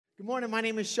Good morning. My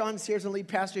name is Sean Sears, I'm lead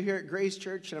pastor here at Grace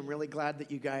Church, and I'm really glad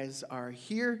that you guys are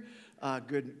here.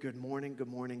 Good morning, good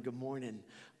morning, good morning.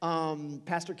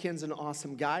 Pastor Ken's an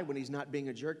awesome guy when he's not being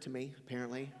a jerk to me,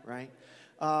 apparently, right?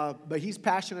 But he's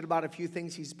passionate about a few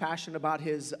things. He's passionate about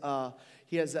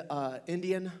he has an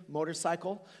Indian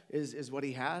motorcycle is what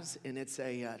he has, and it's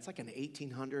like an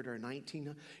 1800 or a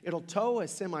 1900. It'll tow a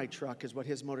semi-truck is what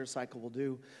his motorcycle will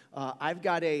do. I've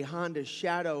got a Honda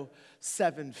Shadow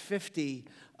 750.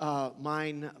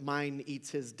 Mine eats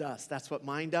his dust. That's what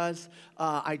mine does.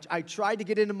 I tried to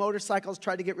get into motorcycles,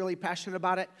 tried to get really passionate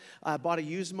about it. I bought a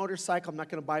used motorcycle. I'm not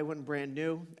going to buy one brand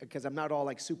new because I'm not all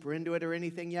like super into it or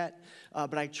anything yet.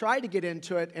 But I tried to get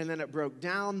into it, and then it broke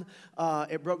down.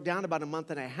 It broke down about a month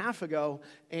and a half ago,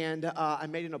 and I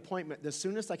made an appointment. The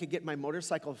soonest I could get my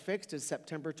motorcycle fixed is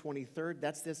September 23rd.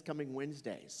 That's this coming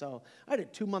Wednesday. So I had a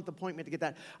 2-month appointment to get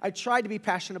that. I tried to be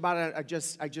passionate about it. I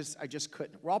just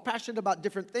couldn't. We're all passionate about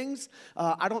different things.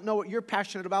 I don't know what you're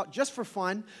passionate about, just for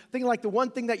fun. Think like the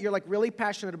one thing that you're like really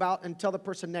passionate about, and tell the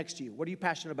person next to you. What are you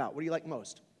passionate about? What do you like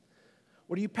most?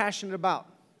 What are you passionate about?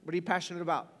 What are you passionate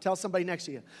about? Tell somebody next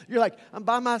to you. You're like, I'm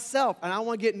by myself, and I don't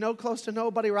want to get no close to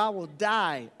nobody or I will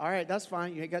die. All right, that's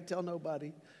fine. You ain't got to tell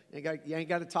nobody. You ain't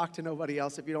got to talk to nobody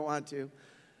else if you don't want to.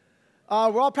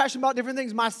 We're all passionate about different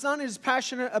things. My son is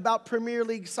passionate about Premier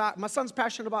League soccer. My son's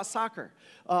passionate about soccer.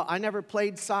 I never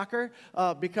played soccer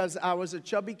because I was a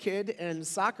chubby kid, and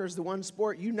soccer is the one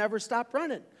sport you never stop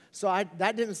running. So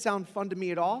that didn't sound fun to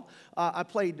me at all. I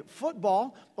played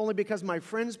football only because my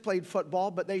friends played football,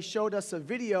 but they showed us a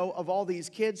video of all these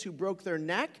kids who broke their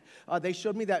neck. They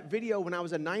showed me that video when I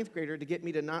was a 9th grader to get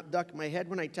me to not duck my head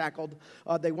when I tackled.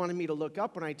 They wanted me to look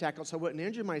up when I tackled so I wouldn't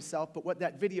injure myself, but what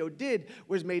that video did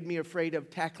was made me afraid of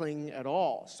tackling at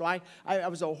all. So I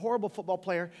was a horrible football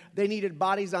player. They needed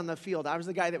bodies on the field. I was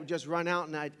the guy that would just run out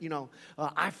and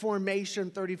I formation,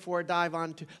 34 dive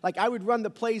on. Like I would run the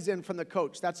plays in from the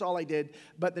coach. That's all I did.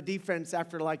 But the defense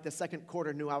after like the second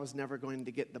quarter knew I was never going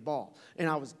to get the ball. And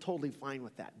I was totally fine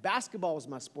with that. Basketball was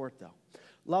my sport though.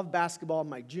 Love basketball.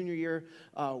 My junior year,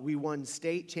 we won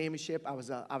state championship. I was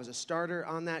a starter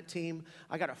on that team.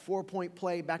 I got a 4-point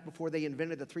play back before they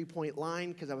invented the 3-point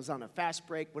line because I was on a fast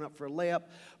break, went up for a layup.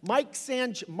 Mark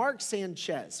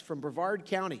Sanchez from Brevard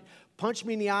County punched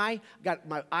me in the eye, got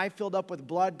my eye filled up with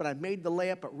blood, but I made the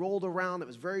layup. It rolled around. It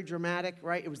was very dramatic,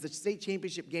 right? It was the state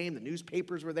championship game. The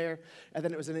newspapers were there. And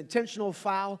then it was an intentional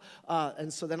foul.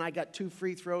 And so then I got 2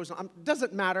 free throws.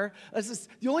 Doesn't matter. This is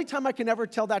the only time I can ever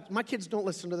tell that. My kids don't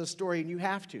listen to the story, and you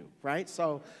have to, right?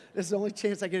 So this is the only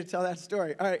chance I get to tell that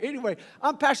story. All right, anyway,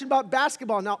 I'm passionate about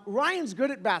basketball. Now, Ryan's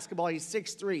good at basketball. He's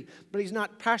 6'3", but he's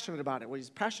not passionate about it. What he's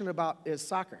passionate about is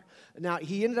soccer. Now,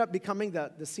 he ended up becoming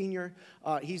the senior.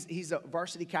 He's a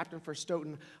varsity captain for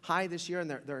Stoughton High this year, and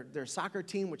their soccer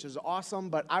team, which is awesome.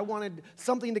 But I wanted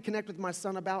something to connect with my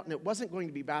son about, and it wasn't going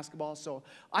to be basketball. So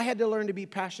I had to learn to be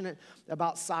passionate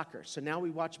about soccer. So now we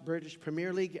watch British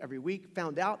Premier League every week.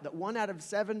 Found out that one out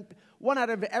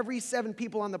of every 7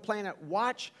 people on the planet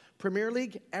watch Premier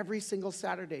League every single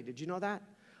Saturday. Did you know that?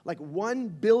 Like 1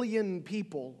 billion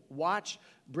people watch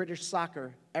British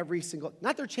soccer every single,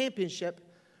 not their championship,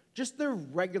 just their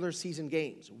regular season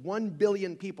games. 1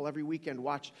 billion people every weekend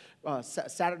watch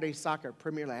Saturday soccer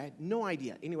Premier League. I had no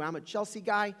idea. Anyway, I'm a Chelsea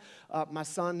guy. My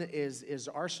son is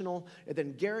Arsenal. And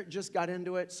then Garrett just got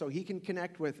into it, so he can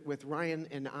connect with Ryan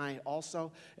and I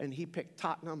also. And he picked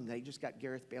Tottenham. They just got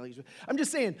Gareth Bale. I'm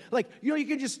just saying, you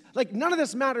can just, none of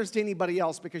this matters to anybody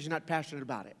else because you're not passionate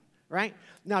about it. Right?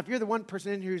 Now, if you're the one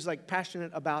person in here who's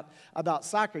passionate about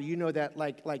soccer, you know that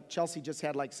like Chelsea just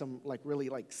had some really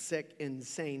sick,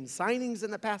 insane signings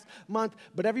in the past month.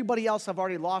 But everybody else have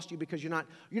already lost you because you're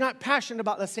not passionate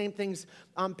about the same things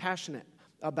I'm passionate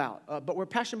about. But we're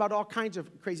passionate about all kinds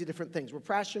of crazy different things. We're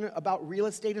passionate about real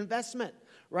estate investment,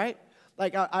 right?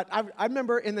 I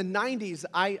remember in the 90s,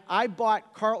 I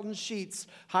bought Carlton Sheets,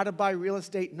 How to Buy Real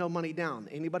Estate, No Money Down.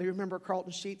 Anybody remember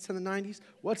Carlton Sheets in the 90s?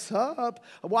 What's up?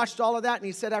 I watched all of that, and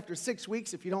he said after 6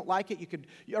 weeks, if you don't like it,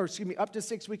 up to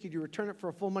 6 weeks, you return it for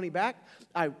a full money back.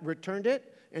 I returned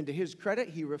it, and to his credit,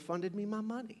 he refunded me my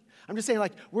money. I'm just saying,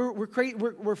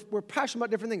 we're passionate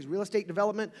about different things. Real estate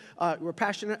development, we're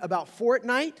passionate about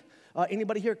Fortnite.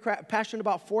 Anybody here passionate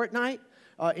about Fortnite?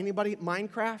 Anybody?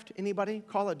 Minecraft? Anybody?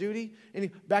 Call of Duty?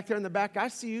 Back there in the back? I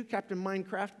see you, Captain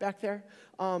Minecraft, back there.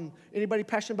 Anybody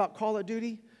passionate about Call of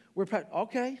Duty?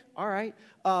 Okay, all right.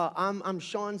 I'm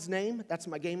Sean's name. That's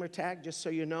my gamer tag, just so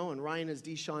you know. And Ryan is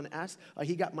Deshaun S.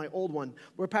 He got my old one.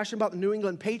 We're passionate about the New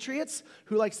England Patriots.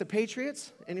 Who likes the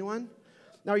Patriots? Anyone?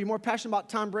 Now, are you more passionate about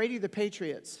Tom Brady or the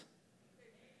Patriots?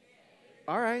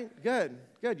 All right, good.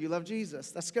 You love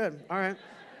Jesus. That's good. All right.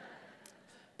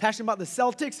 Passionate about the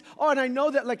Celtics. Oh, and I know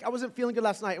that, like, I wasn't feeling good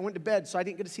last night. I went to bed, so I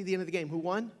didn't get to see the end of the game. Who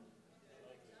won?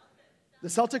 The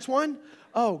Celtics won?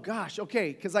 Oh, gosh,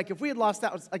 okay. Because, like, if we had lost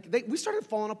that, we started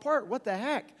falling apart. What the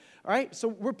heck? All right? So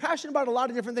we're passionate about a lot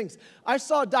of different things. I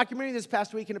saw a documentary this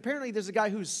past week, and apparently there's a guy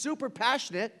who's super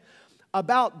passionate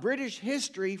about British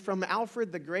history from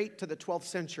Alfred the Great to the 12th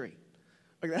century.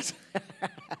 Like, that's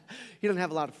he doesn't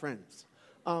have a lot of friends.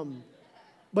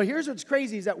 But here's what's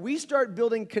crazy is that we start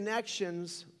building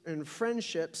connections and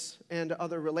friendships and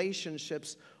other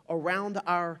relationships around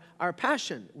our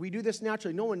passion. We do this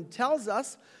naturally. No one tells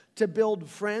us to build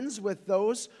friends with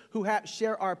those who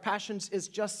share our passions. Is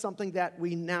just something that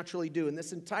we naturally do. And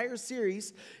this entire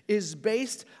series is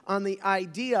based on the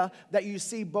idea that you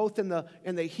see both in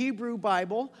the Hebrew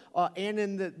Bible and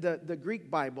in the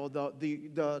Greek Bible,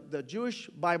 the Jewish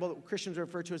Bible that Christians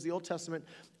refer to as the Old Testament,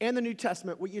 and the New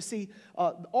Testament. What you see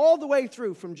all the way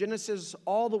through, from Genesis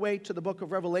all the way to the book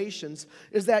of Revelations,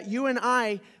 is that you and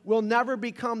I will never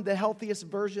become the healthiest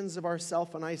versions of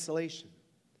ourselves in isolation.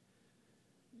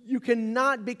 You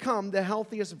cannot become the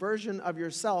healthiest version of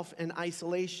yourself in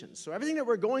isolation. So everything that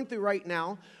we're going through right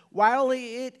now, while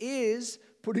it is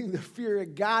putting the fear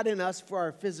of God in us for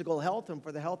our physical health and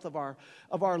for the health of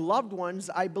our loved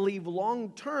ones, I believe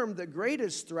long term the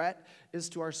greatest threat is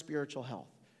to our spiritual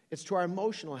health. It's to our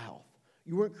emotional health.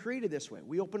 You weren't created this way.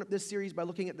 We open up this series by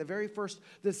looking at the very first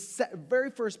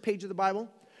page of the Bible.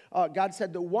 God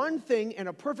said the one thing in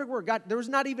a perfect world, there was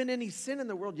not even any sin in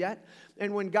the world yet.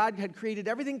 And when God had created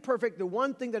everything perfect, the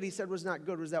one thing that he said was not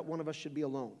good was that one of us should be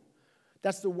alone.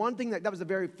 That's the one thing that was the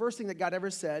very first thing that God ever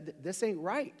said, this ain't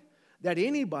right, that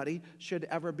anybody should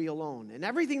ever be alone. And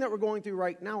everything that we're going through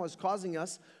right now is causing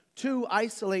us to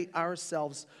isolate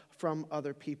ourselves from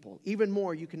other people. Even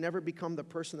more, you can never become the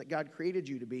person that God created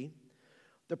you to be,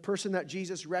 the person that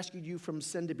Jesus rescued you from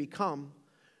sin to become,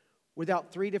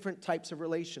 without three different types of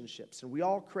relationships. And we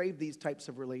all crave these types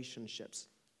of relationships.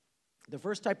 The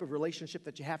first type of relationship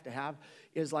that you have to have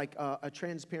is like a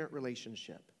transparent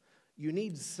relationship. You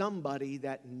need somebody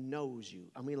that knows you.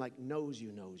 I mean, like knows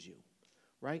you,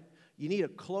 right? You need a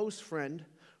close friend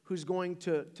who's going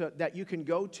to that you can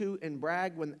go to and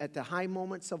brag when at the high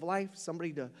moments of life,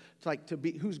 somebody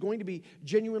who's going to be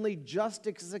genuinely just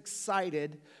as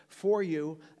excited for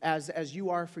you as you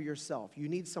are for yourself. You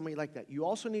need somebody like that. You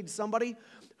also need somebody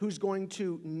who's going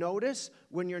to notice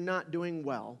when you're not doing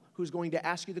well, who's going to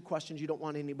ask you the questions you don't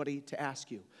want anybody to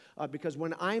ask you. Because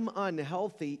when I'm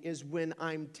unhealthy is when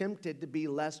I'm tempted to be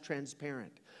less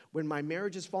transparent. When my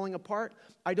marriage is falling apart,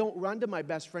 I don't run to my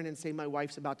best friend and say my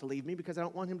wife's about to leave me because I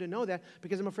don't want him to know that,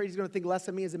 because I'm afraid he's going to think less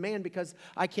of me as a man because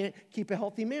I can't keep a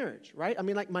healthy marriage, right? I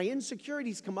mean, like my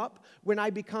insecurities come up when I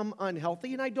become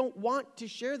unhealthy, and I don't want to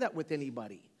share that with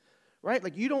anybody, right?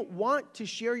 Like you don't want to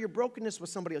share your brokenness with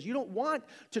somebody else. You don't want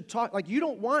to talk, like you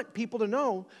don't want people to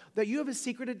know that you have a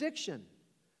secret addiction.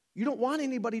 You don't want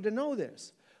anybody to know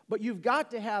this, but you've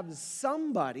got to have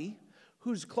somebody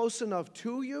who's close enough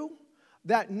to you,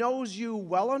 that knows you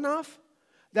well enough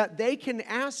that they can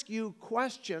ask you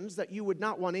questions that you would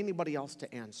not want anybody else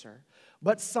to answer,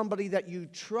 but somebody that you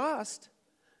trust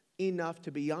enough to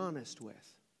be honest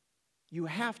with. You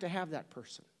have to have that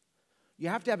person. You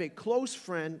have to have a close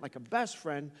friend, like a best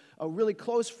friend, a really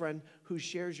close friend who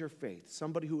shares your faith.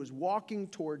 Somebody who is walking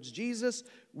towards Jesus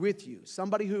with you.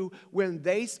 Somebody who, when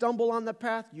they stumble on the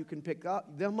path, you can pick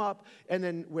them up. And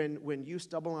then when you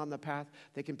stumble on the path,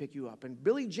 they can pick you up. And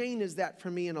Billie Jane is that for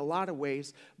me in a lot of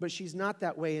ways, but she's not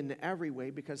that way in every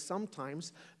way, because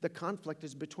sometimes the conflict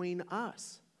is between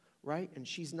us, right? And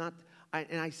she's not,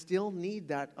 and I still need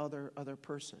that other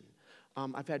person.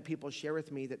 I've had people share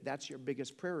with me that that's your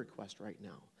biggest prayer request right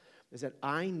now, is that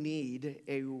I need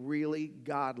a really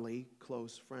godly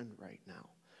close friend right now.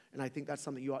 And I think that's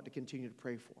something you ought to continue to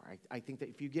pray for. I think that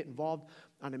if you get involved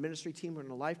on a ministry team or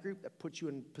in a life group that puts you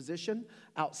in position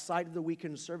outside of the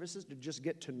weekend services to just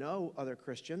get to know other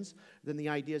Christians, then the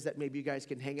idea is that maybe you guys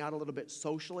can hang out a little bit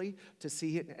socially to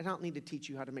see it. And I don't need to teach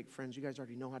you how to make friends. You guys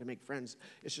already know how to make friends.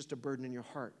 It's just a burden in your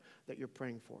heart that you're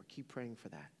praying for. Keep praying for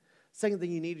that. Second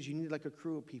thing you need is you need like a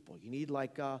crew of people. You need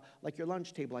like your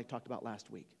lunch table I talked about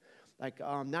last week. Like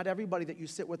not everybody that you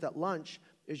sit with at lunch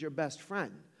is your best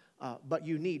friend, but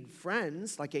you need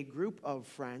friends, like a group of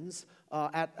friends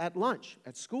at lunch,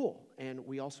 at school, and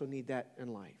we also need that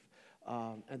in life.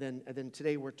 And then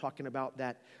today we're talking about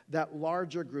that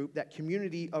larger group, that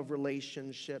community of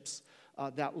relationships,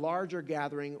 that larger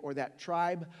gathering or that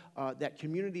tribe, that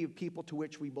community of people to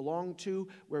which we belong to,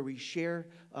 where we share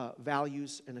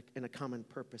values and a common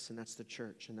purpose, and that's the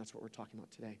church, and that's what we're talking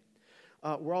about today.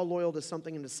 We're all loyal to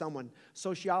something and to someone.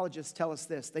 Sociologists tell us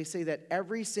this. They say that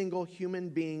every single human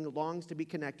being longs to be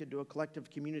connected to a collective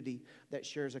community that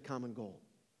shares a common goal.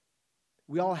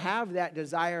 We all have that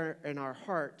desire in our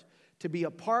heart to be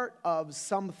a part of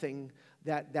something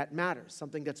that matters,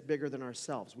 something that's bigger than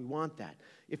ourselves. We want that.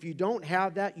 If you don't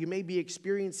have that, you may be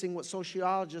experiencing what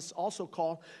sociologists also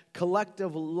call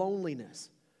collective loneliness.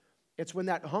 It's when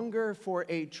that hunger for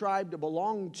a tribe to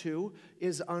belong to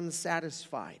is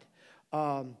unsatisfied.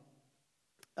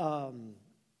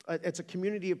 It's a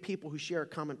community of people who share a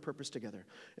common purpose together.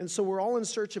 And so we're all in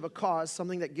search of a cause,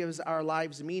 something that gives our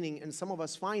lives meaning, and some of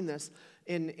us find this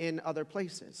in other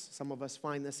places. Some of us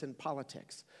find this in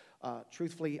politics.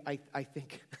 Truthfully, I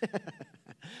think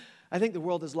I think the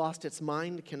world has lost its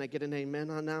mind. Can I get an amen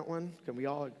on that one? Can we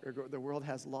all agree? The world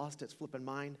has lost its flipping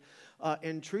mind.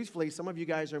 And truthfully, some of you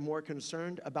guys are more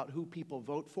concerned about who people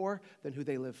vote for than who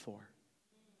they live for.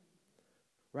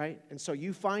 Right? And so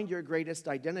you find your greatest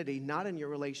identity not in your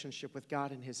relationship with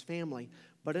God and His family,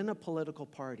 but in a political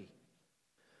party.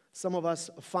 Some of us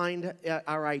find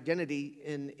our identity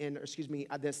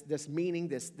this meaning,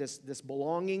 this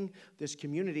belonging, this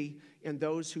community in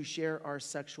those who share our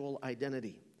sexual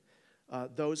identity.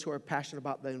 Those who are passionate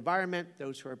about the environment,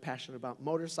 those who are passionate about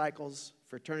motorcycles,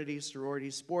 fraternities,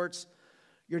 sororities, sports,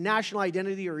 your national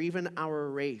identity, or even our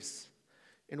race.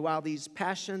 And while these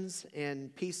passions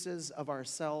and pieces of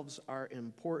ourselves are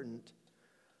important,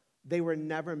 they were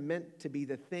never meant to be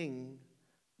the thing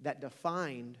that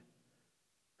defined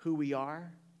who we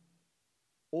are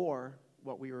or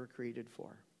what we were created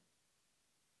for.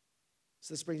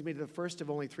 So this brings me to the first of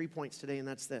only 3 points today, and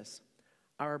that's this.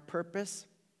 Our purpose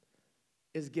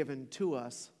is given to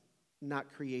us,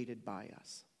 not created by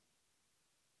us.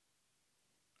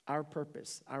 Our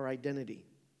purpose, our identity,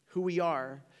 who we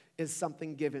are, is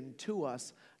something given to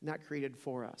us, not created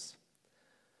for us.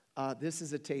 This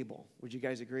is a table. Would you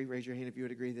guys agree? Raise your hand if you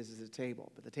would agree this is a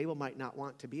table. But the table might not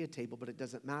want to be a table, but it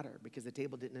doesn't matter because the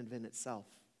table didn't invent itself.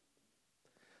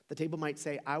 The table might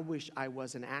say, I wish I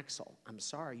was an axle. I'm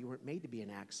sorry, you weren't made to be an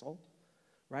axle,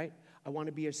 right? I want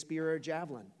to be a spear or a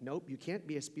javelin. Nope, you can't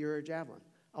be a spear or a javelin.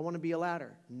 I want to be a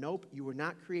ladder. Nope, you were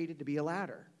not created to be a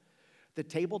ladder. The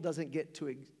table doesn't get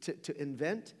to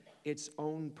invent its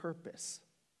own purpose.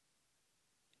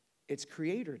 Its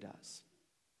creator does.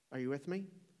 Are you with me?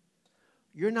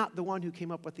 You're not the one who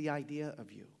came up with the idea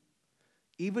of you.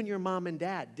 Even your mom and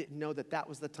dad didn't know that that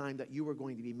was the time that you were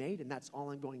going to be made, and that's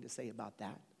all I'm going to say about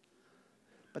that.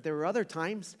 But there were other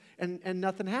times, and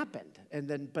nothing happened.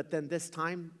 But then this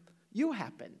time, you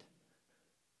happened,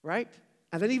 right?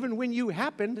 And then even when you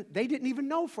happened, they didn't even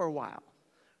know for a while.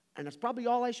 And that's probably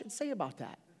all I should say about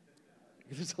that.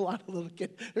 There's a lot of little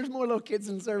kids. There's more little kids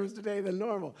in service today than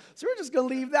normal. So we're just going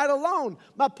to leave that alone.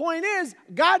 My point is,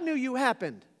 God knew you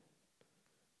happened.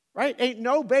 Right? Ain't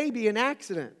no baby an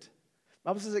accident. The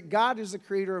Bible says that God is the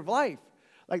creator of life.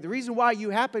 Like the reason why you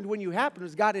happened when you happened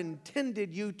is God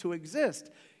intended you to exist.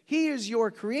 He is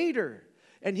your creator.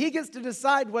 And He gets to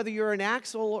decide whether you're an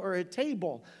axle or a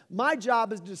table. My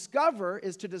job is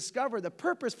to discover the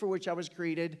purpose for which I was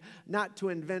created, not to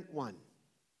invent one.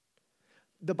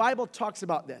 The Bible talks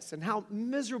about this and how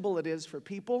miserable it is for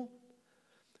people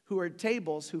who are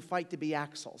tables who fight to be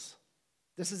axles.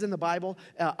 This is in the Bible,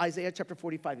 Isaiah chapter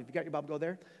 45. If you got your Bible, go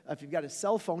there. If you've got a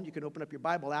cell phone, you can open up your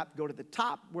Bible app, go to the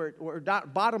top,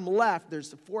 bottom left,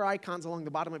 there's 4 icons along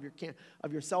the bottom of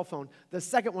your cell phone. The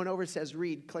second one over says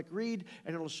read. Click read,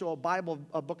 and it'll show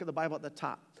a book of the Bible at the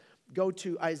top. Go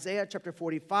to Isaiah chapter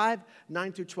 45,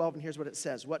 9 through 12, and here's what it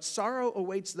says. What sorrow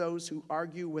awaits those who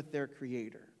argue with their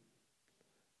Creator.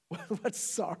 What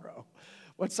sorrow?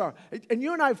 What sorrow? And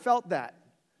you and I felt that.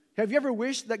 Have you ever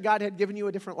wished that God had given you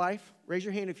a different life? Raise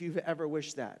your hand if you've ever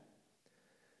wished that.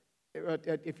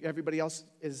 If everybody else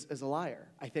is a liar,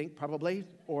 I think, probably.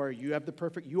 Or you are the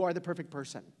perfect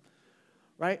person.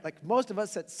 Right? Like most of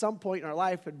us at some point in our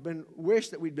life had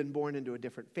wished that we'd been born into a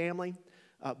different family,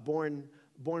 born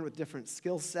with different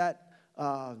skill set.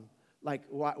 Like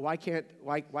why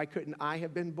couldn't I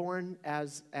have been born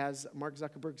as Mark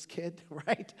Zuckerberg's kid,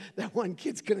 right? That one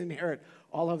kid's gonna inherit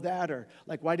all of that, or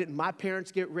like why didn't my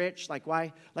parents get rich?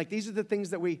 These are the things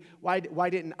that why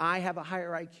didn't I have a higher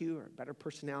IQ or better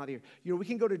personality? Or, we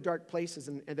can go to dark places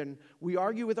and then we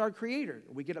argue with our Creator.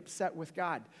 We get upset with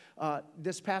God.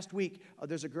 This past week,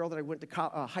 there's a girl that I went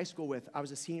to high school with. I was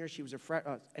a senior. She was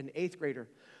an 8th grader.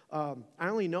 I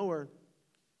only know her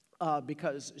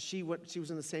because she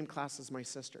was in the same class as my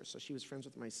sister, so she was friends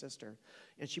with my sister.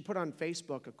 And she put on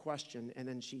Facebook a question, and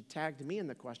then she tagged me in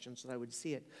the question so that I would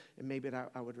see it, and maybe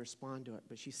I would respond to it.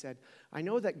 But she said, I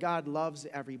know that God loves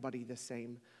everybody the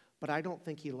same, but I don't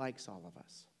think He likes all of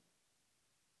us.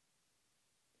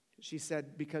 She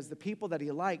said, because the people that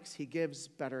he likes, he gives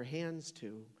better hands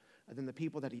to. And then the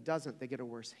people that he doesn't, they get a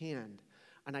worse hand.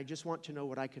 And I just want to know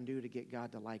what I can do to get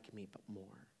God to like me, but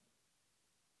more.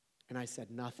 And I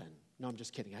said, nothing. No, I'm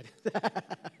just kidding.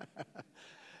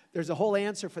 There's a whole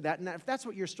answer for that. And if that's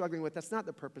what you're struggling with, that's not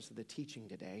the purpose of the teaching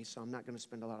today, so I'm not going to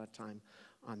spend a lot of time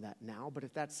on that now. But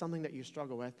if that's something that you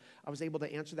struggle with, I was able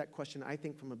to answer that question, I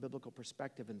think, from a biblical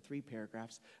perspective in 3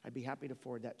 paragraphs. I'd be happy to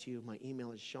forward that to you. My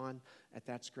email is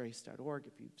sean@that'sgrace.org.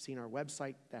 If you've seen our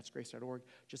website, that'sgrace.org,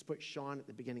 just put Sean at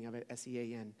the beginning of it,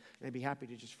 S-E-A-N. And I'd be happy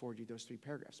to just forward you those 3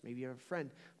 paragraphs. Maybe you have a friend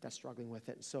that's struggling with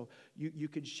it. And so you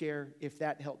could share, if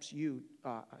that helps you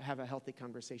have a healthy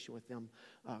conversation with them,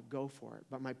 go for it.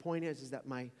 But my point is that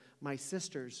my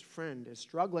sister's friend is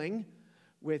struggling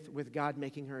with God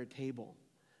making her a table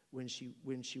when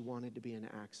she wanted to be an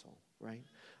axle, right?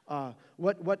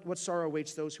 What sorrow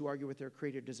awaits those who argue with their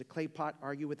creator? Does a clay pot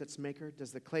argue with its maker?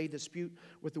 Does the clay dispute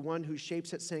with the one who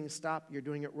shapes it, saying, stop, you're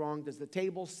doing it wrong? Does the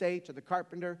table say to the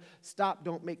carpenter, stop,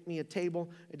 don't make me a table?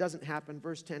 It doesn't happen.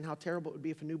 Verse 10, how terrible it would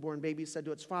be if a newborn baby said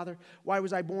to its father, why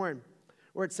was I born?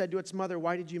 Or it said to its mother,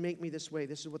 why did you make me this way?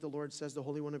 This is what the Lord says, the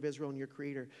Holy One of Israel and your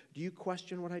Creator. Do you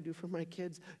question what I do for my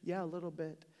kids? Yeah, a little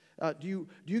bit. Do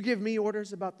you give me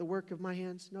orders about the work of my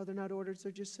hands? No, they're not orders.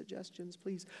 They're just suggestions,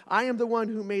 please. I am the one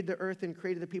who made the earth and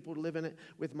created the people to live in it.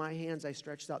 With my hands I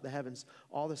stretched out the heavens.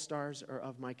 All the stars are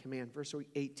of my command. Verse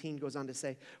 18 goes on to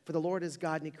say, for the Lord is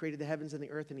God, and he created the heavens and the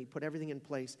earth, and he put everything in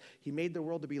place. He made the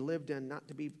world to be lived in, not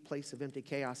to be a place of empty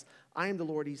chaos. I am the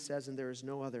Lord, he says, and there is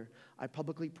no other. I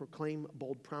publicly proclaim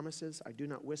bold promises. I do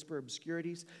not whisper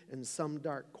obscurities in some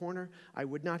dark corner. I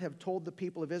would not have told the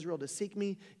people of Israel to seek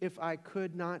me if I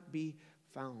could not be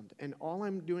found. And all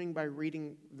I'm doing by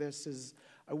reading this is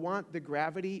I want the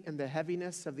gravity and the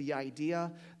heaviness of the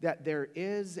idea that there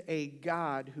is a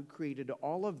God who created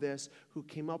all of this, who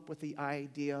came up with the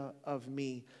idea of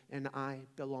me, and I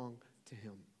belong to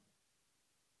him.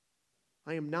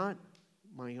 I am not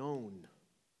my own.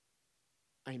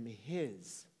 I'm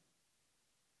his.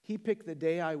 He picked the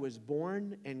day I was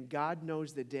born, and God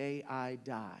knows the day I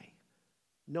die.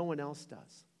 No one else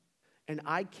does. And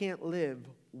I can't live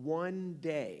one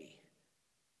day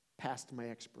past my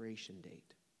expiration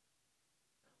date.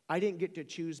 I didn't get to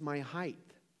choose my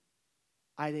height.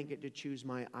 I didn't get to choose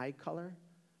my eye color.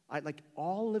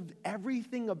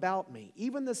 Everything about me,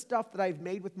 even the stuff that I've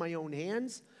made with my own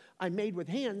hands, I made with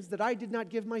hands that I did not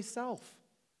give myself.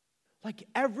 Like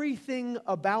everything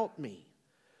about me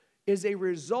is a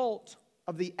result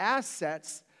of the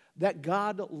assets that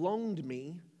God loaned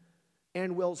me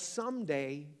and will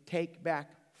someday take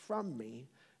back from me.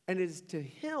 And it is to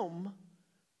him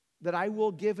that I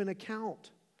will give an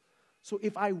account. So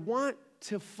if I want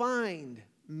to find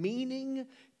meaning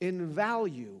and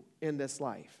value in this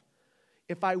life,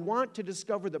 if I want to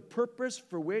discover the purpose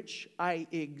for which I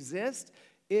exist,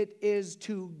 it is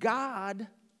to God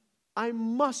I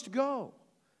must go.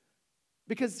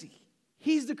 Because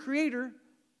he's the creator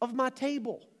of my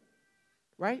table,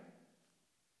 right?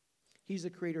 He's the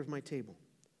creator of my table.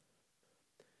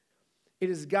 It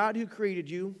is God who created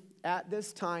you at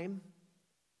this time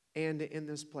and in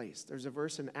this place. There's a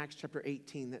verse in Acts chapter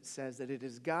 18 that says that it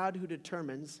is God who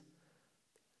determines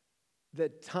the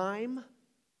time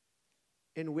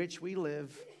in which we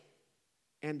live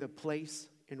and the place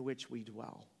in which we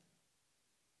dwell.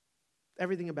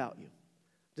 Everything about you,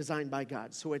 designed by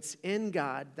God. So it's in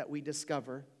God that we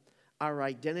discover our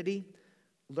identity,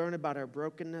 learn about our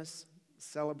brokenness,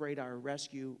 celebrate our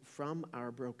rescue from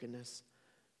our brokenness,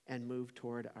 and move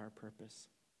toward our purpose.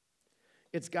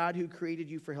 It's God who created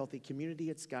you for healthy community.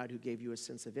 It's God who gave you a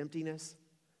sense of emptiness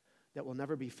that will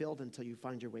never be filled until you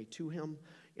find your way to him.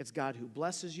 It's God who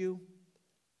blesses you.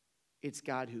 It's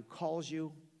God who calls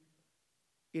you.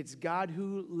 It's God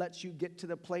who lets you get to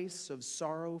the place of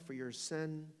sorrow for your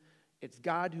sin. It's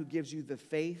God who gives you the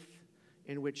faith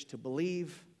in which to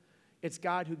believe. It's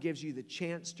God who gives you the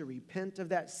chance to repent of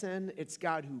that sin. It's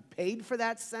God who paid for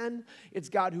that sin. It's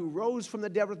God who rose from the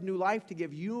dead with new life to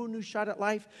give you a new shot at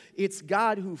life. It's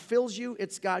God who fills you.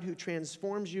 It's God who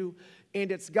transforms you.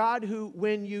 And it's God who,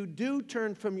 when you do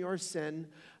turn from your sin,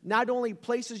 not only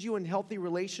places you in healthy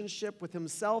relationship with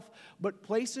himself, but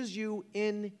places you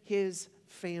in his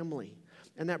family.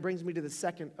 And that brings me to the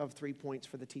second of 3 points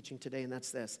for the teaching today, and that's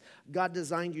this. God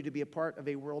designed you to be a part of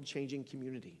a world-changing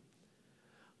community.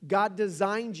 God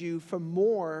designed you for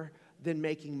more than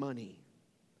making money.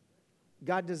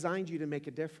 God designed you to make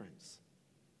a difference.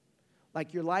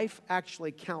 Like your life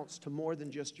actually counts to more than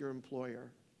just your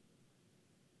employer.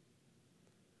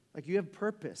 Like you have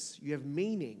purpose, you have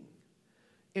meaning.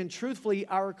 And truthfully,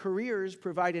 our careers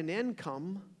provide an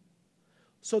income,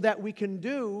 so that we can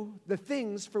do the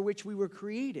things for which we were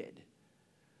created.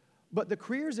 But the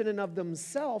careers in and of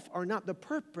themselves are not the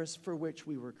purpose for which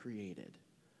we were created.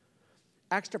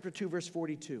 Acts chapter 2, verse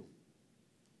 42.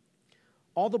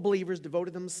 All the believers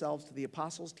devoted themselves to the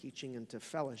apostles' teaching and to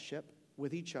fellowship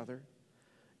with each other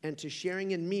and to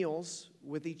sharing in meals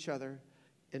with each other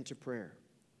and to prayer.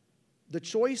 The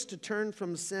choice to turn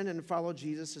from sin and follow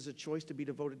Jesus is a choice to be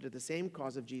devoted to the same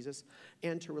cause of Jesus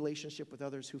and to relationship with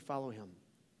others who follow him.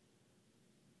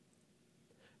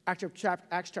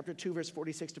 Acts chapter 2, verse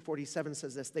 46 to 47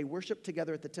 says this: They worshiped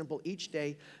together at the temple each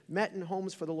day, met in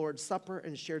homes for the Lord's Supper,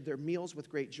 and shared their meals with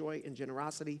great joy and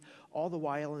generosity, all the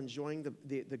while enjoying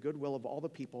the goodwill of all the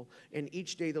people. And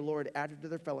each day the Lord added to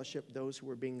their fellowship those who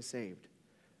were being saved.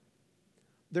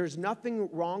 There's nothing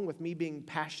wrong with me being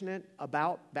passionate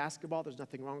about basketball. There's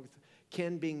nothing wrong with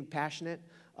Ken being passionate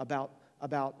about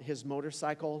his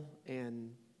motorcycle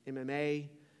and MMA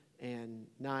and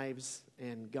knives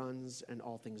and guns and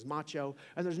all things macho.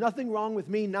 And there's nothing wrong with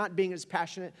me not being as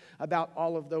passionate about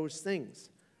all of those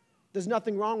things. There's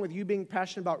nothing wrong with you being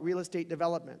passionate about real estate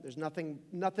development. There's nothing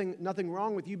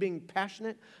wrong with you being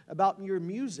passionate about your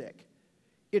music.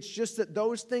 It's just that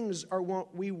those things are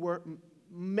what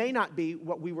may not be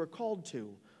what we were called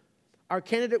to. Our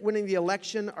candidate winning the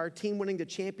election, our team winning the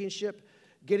championship,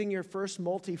 getting your first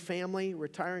multifamily,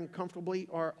 retiring comfortably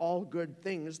are all good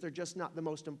things. They're just not the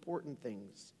most important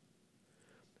things.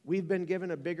 We've been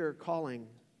given a bigger calling.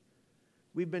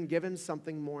 We've been given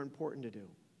something more important to do.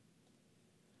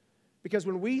 Because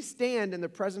when we stand in the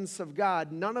presence of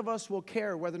God, none of us will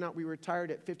care whether or not we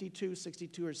retired at 52,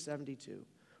 62, or 72.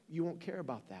 You won't care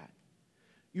about that.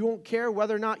 You won't care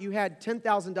whether or not you had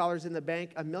 $10,000 in the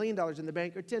bank, $1 million in the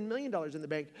bank, or $10 million in the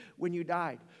bank when you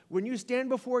died. When you stand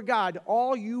before God,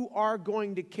 all you are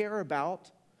going to care about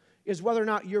is whether or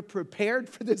not you're prepared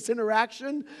for this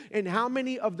interaction and how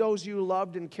many of those you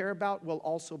loved and care about will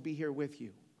also be here with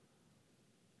you.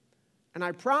 And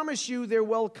I promise you there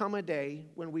will come a day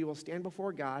when we will stand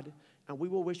before God and we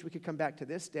will wish we could come back to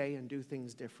this day and do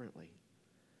things differently.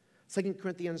 2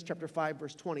 Corinthians chapter 5,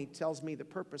 verse 20 tells me the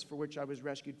purpose for which I was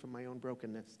rescued from my own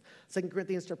brokenness. 2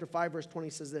 Corinthians chapter 5, verse 20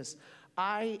 says this: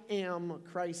 I am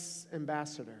Christ's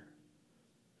ambassador.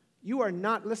 You are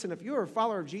not, listen, if you are a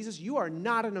follower of Jesus, you are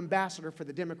not an ambassador for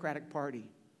the Democratic Party.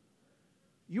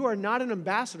 You are not an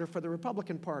ambassador for the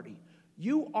Republican Party.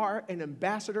 You are an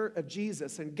ambassador of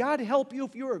Jesus. And God help you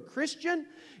if you're a Christian,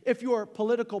 if your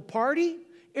political party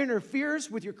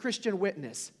interferes with your Christian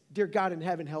witness. Dear God in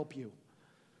heaven, help you.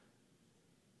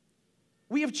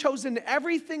 We have chosen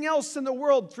everything else in the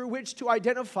world through which to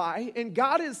identify, and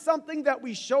God is something that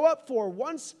we show up for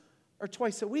once or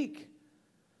twice a week.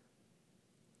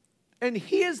 And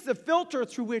He is the filter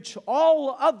through which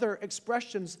all other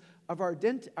expressions of our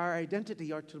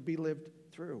identity are to be lived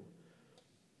through.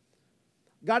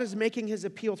 God is making His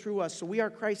appeal through us, so we are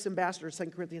Christ's ambassadors, 2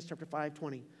 Corinthians chapter 5,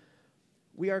 20.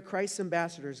 We are Christ's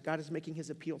ambassadors. God is making His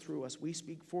appeal through us. We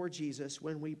speak for Jesus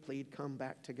when we plead, come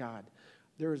back to God.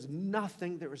 There is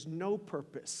no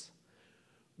purpose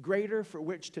greater for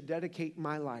which to dedicate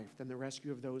my life than the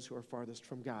rescue of those who are farthest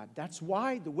from God. That's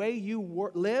why the way you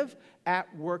live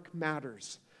at work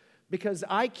matters. Because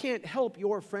I can't help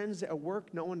your friends at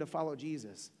work knowing to follow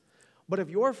Jesus. But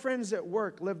if your friends at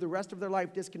work live the rest of their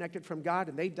life disconnected from God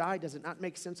and they die, does it not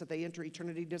make sense that they enter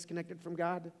eternity disconnected from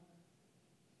God?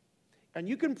 And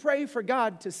you can pray for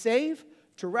God to save,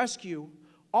 to rescue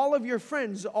all of your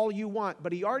friends all you want,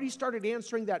 but He already started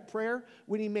answering that prayer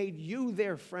when He made you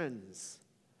their friends.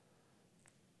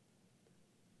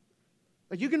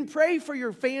 Like you can pray for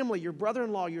your family, your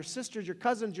brother-in-law, your sisters, your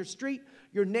cousins, your street,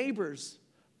 your neighbors,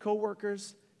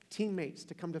 co-workers, teammates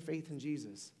to come to faith in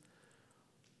Jesus.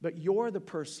 But you're the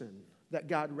person that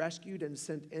God rescued and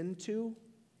sent into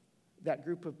that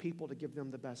group of people to give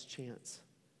them the best chance.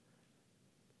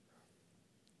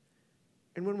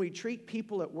 And when we treat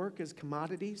people at work as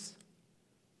commodities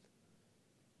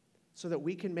so that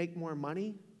we can make more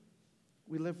money,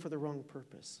 we live for the wrong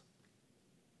purpose.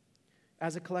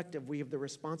 As a collective, we have the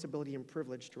responsibility and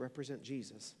privilege to represent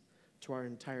Jesus to our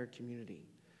entire community.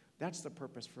 That's the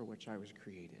purpose for which I was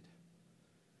created.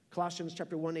 Colossians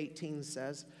chapter 1:18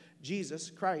 says, Jesus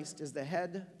Christ is the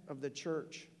head of the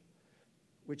church,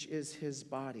 which is His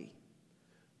body.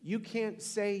 You can't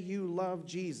say you love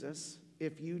Jesus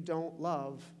if you don't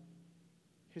love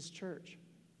His church.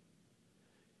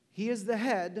 He is the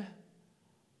head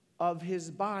of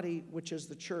His body, which is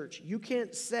the church. You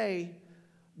can't say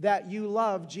that you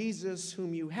love Jesus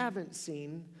whom you haven't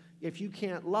seen if you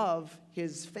can't love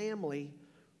His family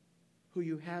who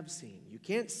you have seen. You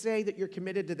can't say that you're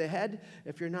committed to the head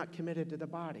if you're not committed to the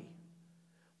body.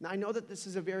 Now, I know that this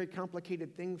is a very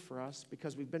complicated thing for us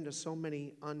because we've been to so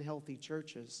many unhealthy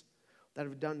churches that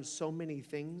have done so many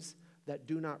things that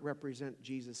do not represent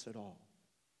Jesus at all.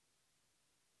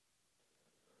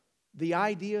 The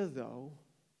idea, though,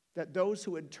 that those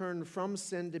who had turned from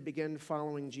sin to begin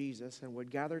following Jesus and would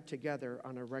gather together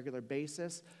on a regular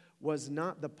basis was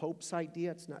not the Pope's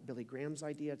idea. It's not Billy Graham's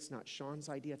idea. It's not Sean's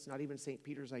idea. It's not even St.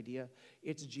 Peter's idea.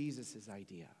 It's Jesus'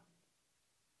 idea.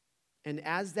 And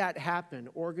as that happened,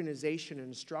 organization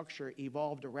and structure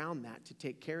evolved around that to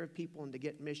take care of people and to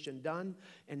get mission done.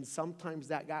 And sometimes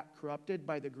that got corrupted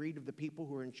by the greed of the people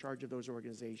who were in charge of those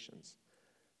organizations.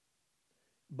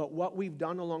 But what we've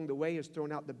done along the way is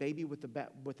thrown out the baby with the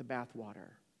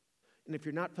bathwater. And if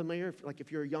you're not familiar,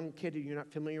 if you're a young kid and you're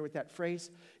not familiar with that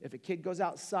phrase, if a kid goes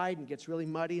outside and gets really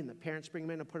muddy and the parents bring him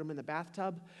in and put him in the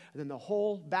bathtub, and then the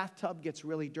whole bathtub gets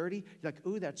really dirty, you're like,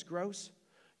 ooh, that's gross.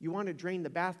 You want to drain the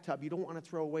bathtub. You don't want to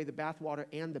throw away the bathwater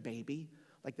and the baby.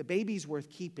 Like the baby's worth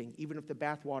keeping, even if the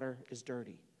bathwater is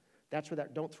dirty. That's where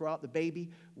don't throw out the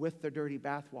baby with the dirty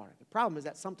bathwater. The problem is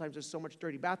that sometimes there's so much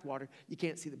dirty bathwater, you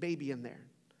can't see the baby in there.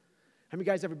 How many of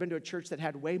you guys ever been to a church that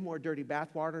had way more dirty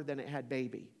bathwater than it had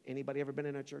baby? Anybody ever been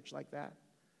in a church like that?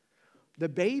 The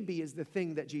baby is the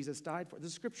thing that Jesus died for. The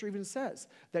scripture even says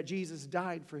that Jesus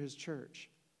died for his church,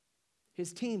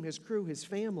 his team, his crew, his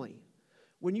family.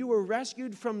 When you were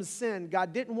rescued from sin,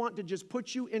 God didn't want to just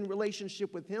put you in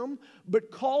relationship with him,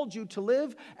 but called you to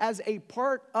live as a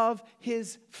part of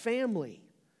his family,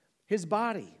 his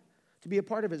body, to be a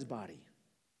part of his body.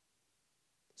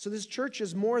 So this church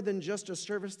is more than just a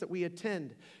service that we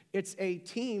attend. It's a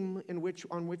team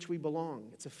on which we belong.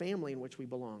 It's a family in which we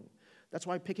belong. That's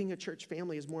why picking a church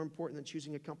family is more important than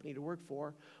choosing a company to work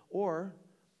for, or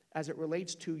as it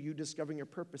relates to you discovering your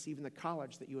purpose, even the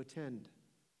college that you attend.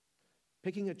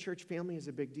 Picking a church family is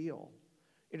a big deal.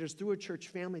 It is through a church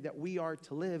family that we are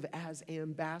to live as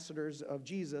ambassadors of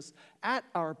Jesus at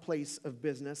our place of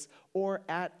business or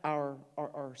at our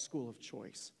school of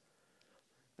choice.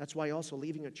 That's why also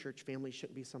leaving a church family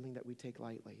shouldn't be something that we take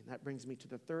lightly. And that brings me to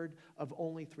the third of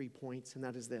only 3 points, and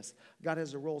that is this. God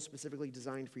has a role specifically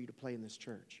designed for you to play in this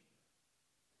church.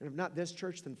 And if not this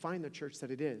church, then find the church that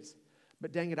it is.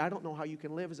 But dang it, I don't know how you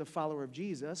can live as a follower of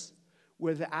Jesus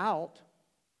without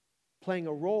playing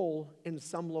a role in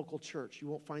some local church. You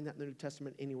won't find that in the New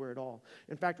Testament anywhere at all.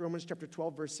 In fact, Romans chapter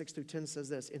 12, verse 6 through 10 says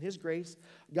this. In his grace,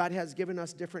 God has given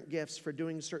us different gifts for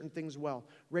doing certain things well.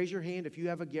 Raise your hand if you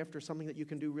have a gift or something that you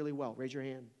can do really well. Raise your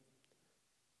hand.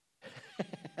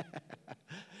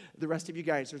 The rest of you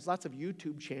guys, there's lots of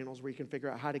YouTube channels where you can figure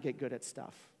out how to get good at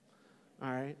stuff.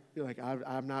 All right? You're like,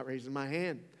 I'm not raising my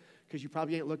hand because you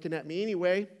probably ain't looking at me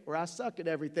anyway, or I suck at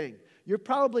everything. You're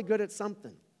probably good at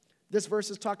something. This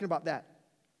verse is talking about that.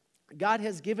 God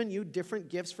has given you different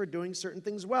gifts for doing certain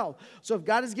things well. So if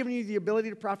God has given you the ability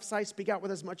to prophesy, speak out with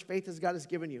as much faith as God has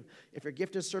given you. If your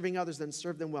gift is serving others, then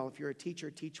serve them well. If you're a teacher,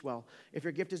 teach well. If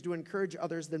your gift is to encourage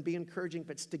others, then be encouraging. If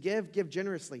it's to give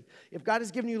generously. If God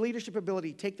has given you leadership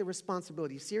ability, take the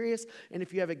responsibility serious. And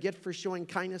if you have a gift for showing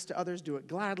kindness to others, do it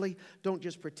gladly. Don't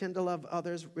just pretend to love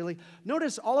others, really.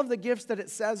 Notice all of the gifts that it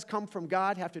says come from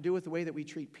God have to do with the way that we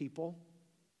treat people.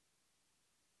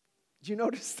 Did you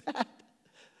notice that?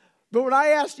 But when I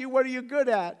asked you, what are you good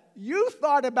at? You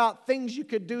thought about things you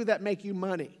could do that make you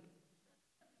money.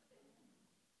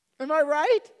 Am I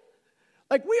right?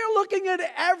 Like we are looking at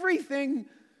everything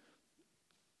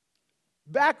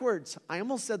backwards. I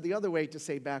almost said the other way to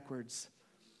say backwards.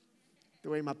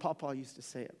 The way my papa used to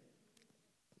say it.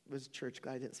 It was a church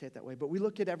guy, I didn't say it that way. But we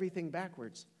look at everything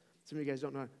backwards. Some of you guys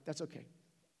don't know. That's okay.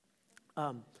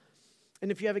 And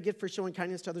if you have a gift for showing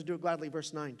kindness to others, do it gladly.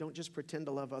 Verse 9, don't just pretend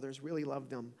to love others. Really love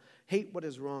them. Hate what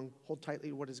is wrong. Hold tightly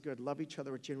to what is good. Love each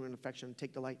other with genuine affection.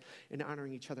 Take delight in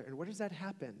honoring each other. And where does that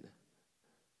happen?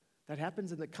 That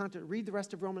happens in the context. Read the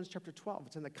rest of Romans chapter 12.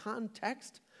 It's in the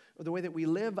context of the way that we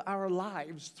live our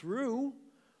lives through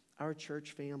our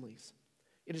church families.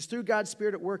 It is through God's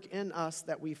Spirit at work in us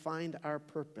that we find our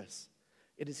purpose.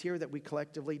 It is here that we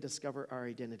collectively discover our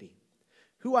identity.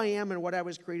 Who I am and what I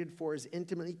was created for is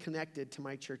intimately connected to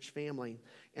my church family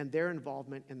and their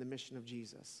involvement in the mission of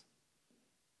Jesus.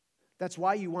 That's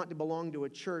why you want to belong to a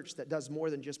church that does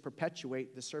more than just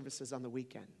perpetuate the services on the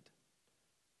weekend.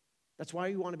 That's why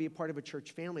you want to be a part of a church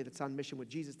family that's on mission with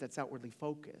Jesus, that's outwardly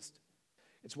focused.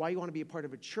 It's why you want to be a part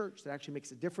of a church that actually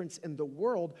makes a difference in the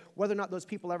world, whether or not those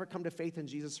people ever come to faith in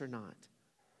Jesus or not.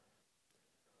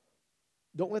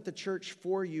 Don't let the church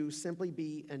for you simply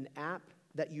be an app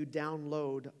that you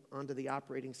download onto the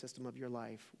operating system of your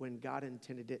life when God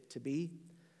intended it to be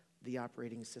the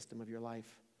operating system of your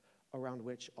life around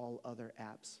which all other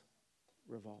apps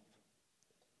revolve.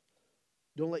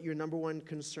 Don't let your number one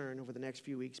concern over the next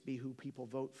few weeks be who people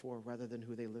vote for rather than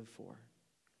who they live for.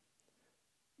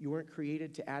 You weren't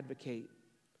created to advocate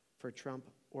for Trump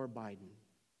or Biden.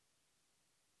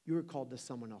 You were called to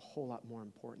someone a whole lot more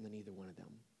important than either one of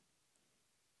them.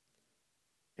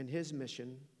 And his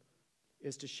mission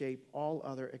is to shape all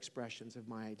other expressions of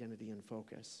my identity and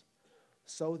focus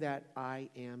so that I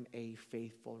am a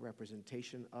faithful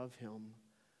representation of him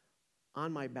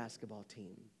on my basketball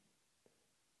team,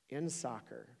 in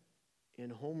soccer,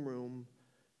 in homeroom,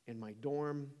 in my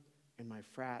dorm, in my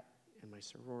frat, in my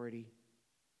sorority.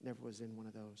 Never was in one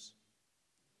of those.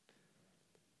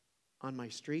 On my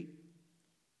street,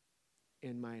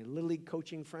 in my Little League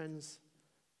coaching friends,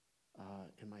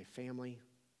 in my family,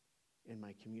 in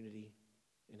my community,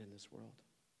 and in this world.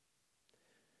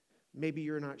 Maybe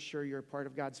you're not sure you're a part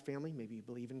of God's family. Maybe you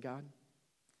believe in God.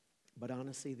 But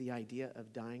honestly, the idea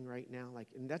of dying right now,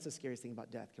 and that's the scariest thing about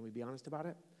death. Can we be honest about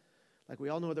it? We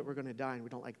all know that we're going to die and we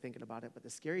don't like thinking about it. But the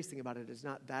scariest thing about it is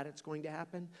not that it's going to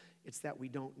happen. It's that we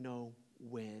don't know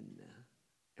when.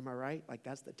 Am I right?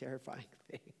 That's the terrifying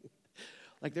thing.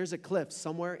 There's a cliff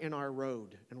somewhere in our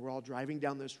road, and we're all driving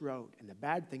down this road. And the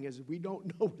bad thing is we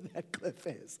don't know where that cliff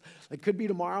is. It could be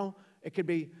tomorrow. It could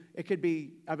be,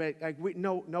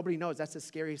 nobody knows. That's the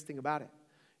scariest thing about it.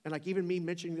 And even me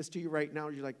mentioning this to you right now,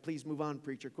 you're like, please move on,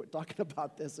 preacher. Quit talking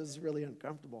about this. This is really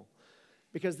uncomfortable.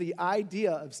 Because the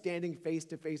idea of standing face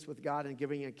to face with God and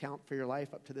giving an account for your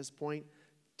life up to this point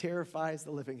terrifies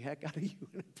the living heck out of you,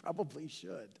 and it probably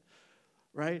should.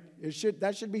 Right?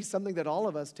 That should be something that all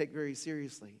of us take very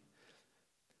seriously.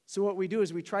 So what we do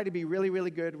is we try to be really,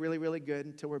 really good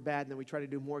until we're bad, and then we try to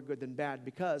do more good than bad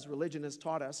because religion has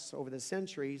taught us over the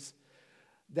centuries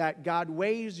that God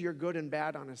weighs your good and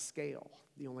bad on a scale.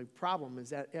 The only problem is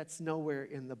that it's nowhere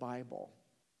in the Bible.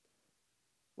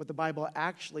 What the Bible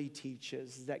actually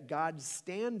teaches is that God's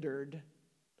standard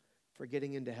for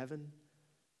getting into heaven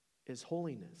is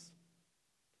holiness.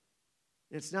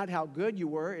 It's not how good you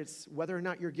were, it's whether or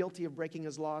not you're guilty of breaking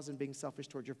his laws and being selfish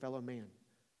towards your fellow man.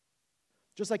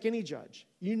 Just like any judge.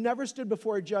 You never stood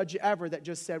before a judge ever that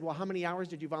just said, well, how many hours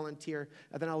did you volunteer,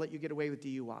 and then I'll let you get away with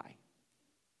DUI.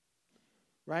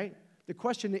 Right? The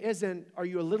question isn't, are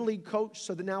you a Little League coach,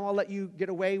 so that now I'll let you get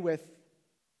away with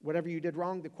whatever you did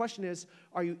wrong. The question is,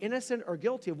 are you innocent or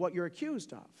guilty of what you're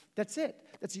accused of? That's it.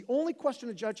 That's the only question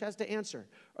a judge has to answer.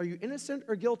 Are you innocent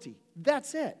or guilty?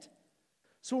 That's it.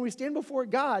 So when we stand before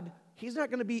God, he's not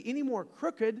going to be any more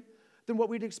crooked than what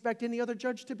we'd expect any other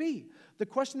judge to be. The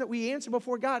question that we answer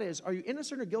before God is, are you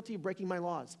innocent or guilty of breaking my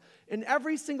laws? And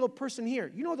every single person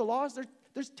here, you know the laws?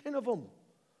 There's 10 of them,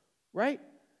 right?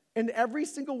 And every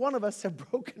single one of us have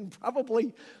broken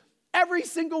probably every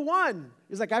single one.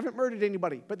 He's like, I haven't murdered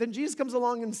anybody. But then Jesus comes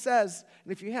along and says,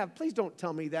 and if you have, please don't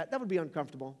tell me that. That would be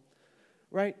uncomfortable,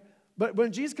 right? But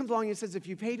when Jesus comes along and says, if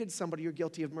you've hated somebody, you're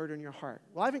guilty of murder in your heart.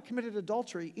 Well, I haven't committed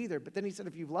adultery either. But then he said,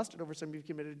 if you've lusted over somebody, you've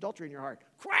committed adultery in your heart.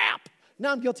 Crap!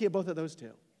 Now I'm guilty of both of those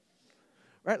two.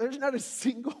 Right? There's not a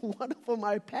single one of them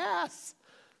I pass.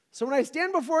 So when I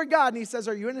stand before God and he says,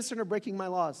 are you innocent or breaking my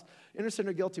laws? Innocent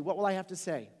or guilty? What will I have to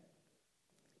say?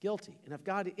 Guilty. And if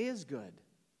God is good,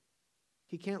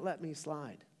 he can't let me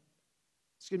slide.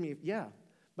 Excuse me, yeah.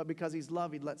 But because he's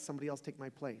love, he'd let somebody else take my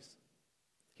place.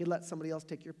 He'd let somebody else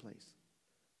take your place.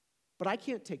 But I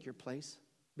can't take your place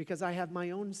because I have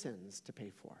my own sins to pay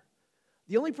for.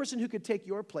 The only person who could take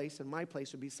your place and my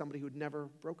place would be somebody who'd never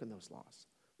broken those laws.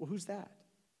 Well, who's that?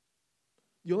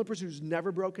 The only person who's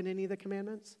never broken any of the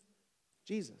commandments?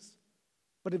 Jesus.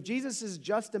 But if Jesus is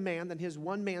just a man, then his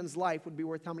one man's life would be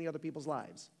worth how many other people's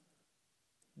lives?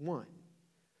 One.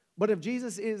 But if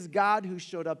Jesus is God who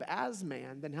showed up as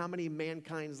man, then how many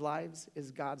mankind's lives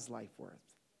is God's life worth?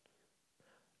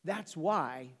 That's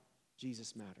why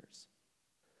Jesus matters.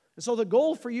 And so the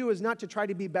goal for you is not to try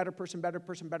to be better person.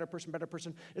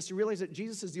 It's to realize that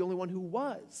Jesus is the only one who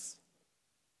was.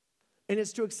 And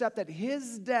it's to accept that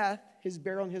his death, his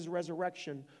burial, and his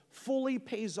resurrection fully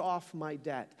pays off my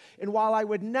debt. And while I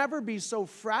would never be so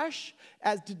fresh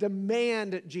as to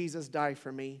demand Jesus die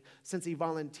for me, since he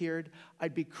volunteered,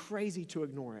 I'd be crazy to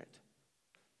ignore it.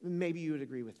 Maybe you would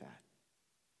agree with that.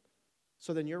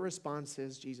 So then your response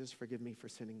is, Jesus, forgive me for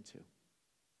sinning too.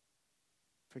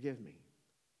 Forgive me.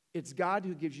 It's God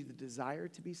who gives you the desire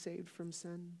to be saved from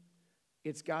sin.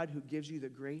 It's God who gives you the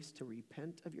grace to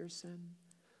repent of your sin.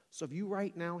 So if you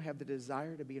right now have the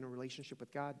desire to be in a relationship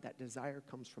with God, that desire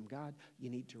comes from God. You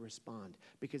need to respond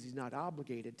because he's not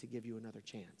obligated to give you another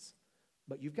chance.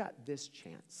 But you've got this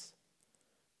chance.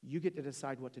 You get to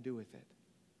decide what to do with it.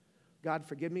 God,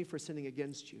 forgive me for sinning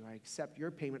against you. I accept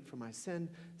your payment for my sin.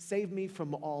 Save me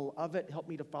from all of it. Help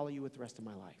me to follow you with the rest of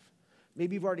my life.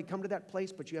 Maybe you've already come to that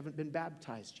place, but you haven't been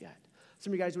baptized yet.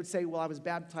 Some of you guys would say, well, I was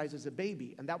baptized as a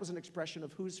baby, and that was an expression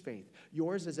of whose faith?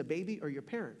 Yours as a baby or your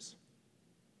parents'?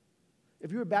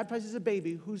 If you were baptized as a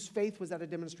baby, whose faith was that a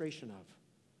demonstration of?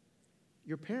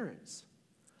 Your parents'.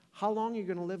 How long are you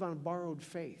going to live on borrowed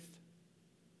faith?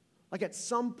 Like at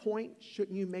some point,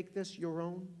 shouldn't you make this your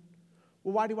own?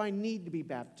 Well, why do I need to be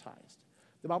baptized?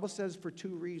 The Bible says for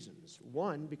two reasons.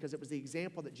 One, because it was the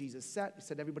example that Jesus set. He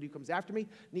said, everybody who comes after me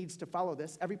needs to follow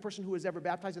this. Every person who was ever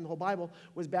baptized in the whole Bible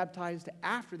was baptized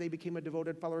after they became a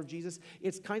devoted follower of Jesus.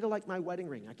 It's kind of like my wedding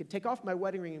ring. I could take off my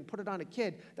wedding ring and put it on a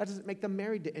kid. That doesn't make them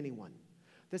married to anyone.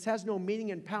 This has no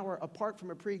meaning and power apart from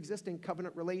a pre-existing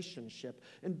covenant relationship.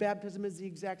 And baptism is the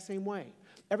exact same way.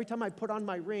 Every time I put on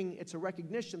my ring, it's a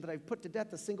recognition that I've put to death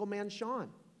the single man, Sean.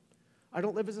 I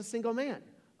don't live as a single man.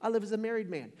 I live as a married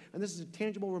man. And this is a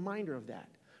tangible reminder of that.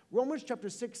 Romans chapter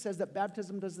 6 says that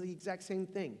baptism does the exact same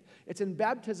thing. It's in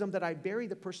baptism that I bury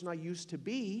the person I used to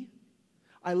be.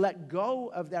 I let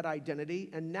go of that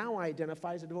identity, and now I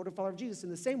identify as a devoted follower of Jesus. In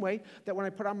the same way that when I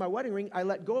put on my wedding ring, I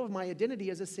let go of my identity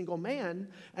as a single man,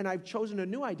 and I've chosen a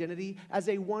new identity as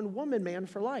a one-woman man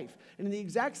for life. And in the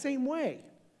exact same way,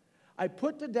 I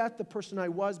put to death the person I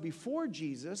was before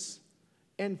Jesus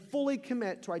and fully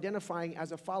commit to identifying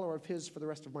as a follower of his for the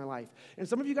rest of my life. And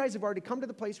some of you guys have already come to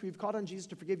the place where you've called on Jesus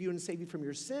to forgive you and save you from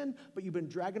your sin, but you've been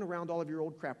dragging around all of your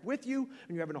old crap with you,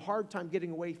 and you're having a hard time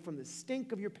getting away from the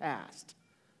stink of your past.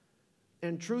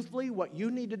 And truthfully, what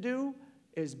you need to do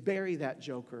is bury that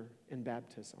joker in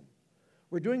baptism.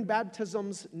 We're doing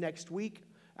baptisms next week.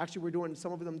 Actually, we're doing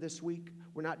some of them this week.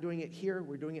 We're not doing it here.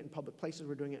 We're doing it in public places.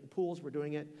 We're doing it in pools. We're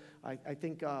doing it, I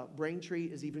think Braintree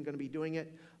is even going to be doing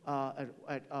it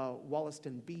at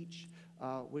Wollaston Beach.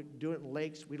 We do it in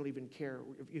lakes. We don't even care.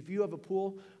 If you have a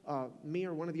pool, me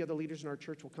or one of the other leaders in our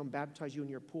church will come baptize you in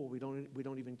your pool. We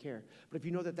don't even care. But if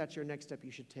you know that that's your next step,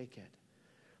 you should take it.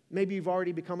 Maybe you've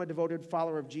already become a devoted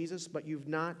follower of Jesus, but you've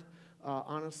not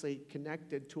honestly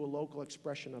connected to a local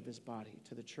expression of his body,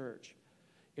 to the church.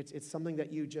 It's something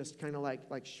that you just kind of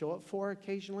like show up for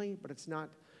occasionally, but it's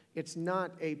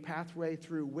not a pathway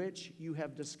through which you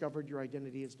have discovered your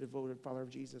identity as a devoted follower of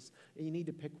Jesus. And you need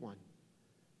to pick one.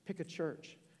 Pick a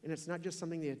church. And it's not just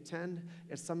something they attend,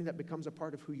 it's something that becomes a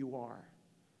part of who you are.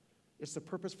 It's the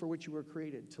purpose for which you were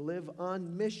created, to live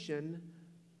on mission,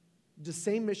 the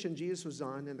same mission Jesus was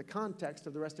on in the context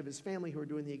of the rest of his family who are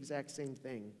doing the exact same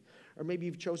thing. Or maybe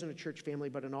you've chosen a church family,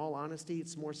 but in all honesty,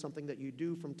 it's more something that you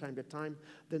do from time to time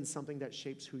than something that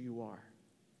shapes who you are.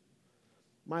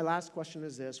 My last question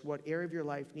is this: what area of your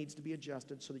life needs to be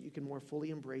adjusted so that you can more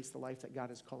fully embrace the life that God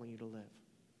is calling you to live?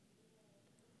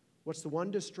 What's the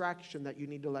one distraction that you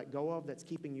need to let go of that's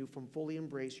keeping you from fully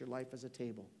embrace your life as a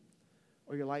table,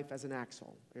 or your life as an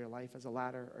axle, or your life as a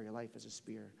ladder, or your life as a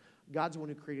spear? God's the one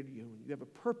who created you. You have a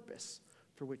purpose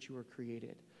for which you were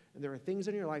created. And there are things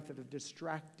in your life that have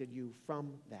distracted you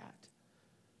from that.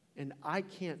 And I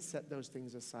can't set those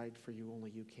things aside for you, only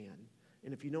you can.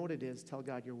 And if you know what it is, tell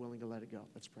God you're willing to let it go.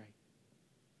 Let's pray.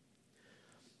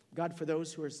 God, for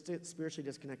those who are spiritually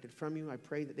disconnected from you, I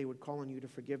pray that they would call on you to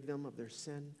forgive them of their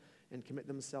sin and commit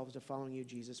themselves to following you,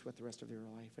 Jesus, with the rest of their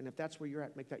life. And if that's where you're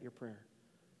at, make that your prayer.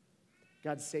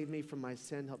 God, save me from my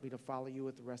sin. Help me to follow you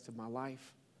with the rest of my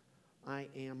life. I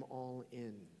am all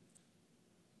in.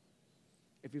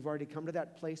 If you've already come to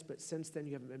that place, but since then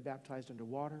you haven't been baptized under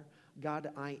water,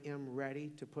 God, I am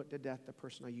ready to put to death the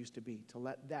person I used to be, to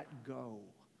let that go.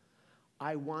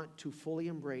 I want to fully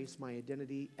embrace my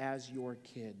identity as your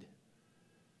kid.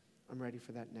 I'm ready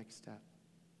for that next step.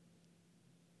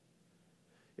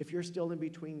 If you're still in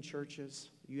between churches,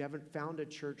 you haven't found a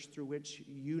church through which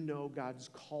you know God's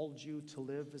called you to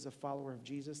live as a follower of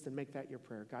Jesus, then make that your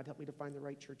prayer. God, help me to find the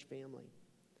right church family.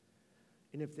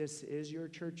 And if this is your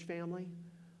church family,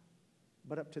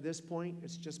 but up to this point,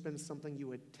 it's just been something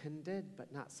you attended,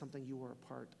 but not something you were a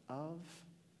part of,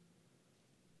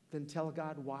 then tell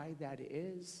God why that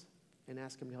is and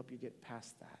ask him to help you get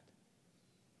past that.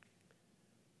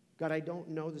 God, I don't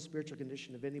know the spiritual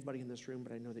condition of anybody in this room,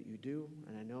 but I know that you do,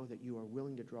 and I know that you are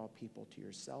willing to draw people to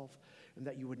yourself, and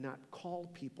that you would not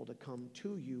call people to come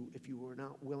to you if you were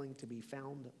not willing to be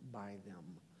found by them.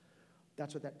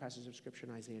 That's what that passage of Scripture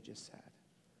in Isaiah just said.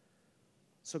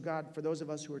 So God, for those of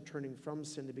us who are turning from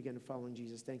sin to begin following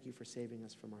Jesus, thank you for saving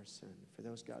us from our sin. For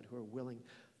those, God, who are willing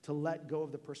to let go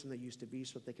of the person they used to be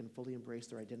so that they can fully embrace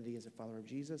their identity as a follower of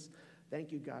Jesus,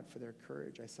 thank you, God, for their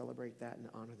courage. I celebrate that and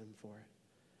honor them for it.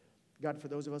 God, for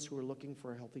those of us who are looking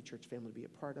for a healthy church family to be a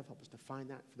part of, help us to find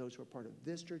that. For those who are part of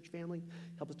this church family,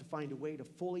 help us to find a way to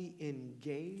fully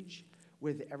engage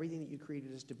with everything that you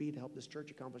created us to be to help this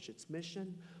church accomplish its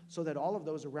mission, so that all of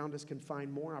those around us can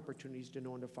find more opportunities to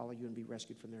know and to follow you and be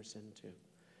rescued from their sin too.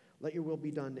 Let your will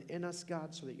be done in us,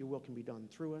 God, so that your will can be done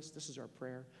through us. This is our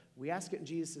prayer. We ask it in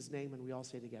Jesus' name, and we all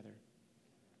say together,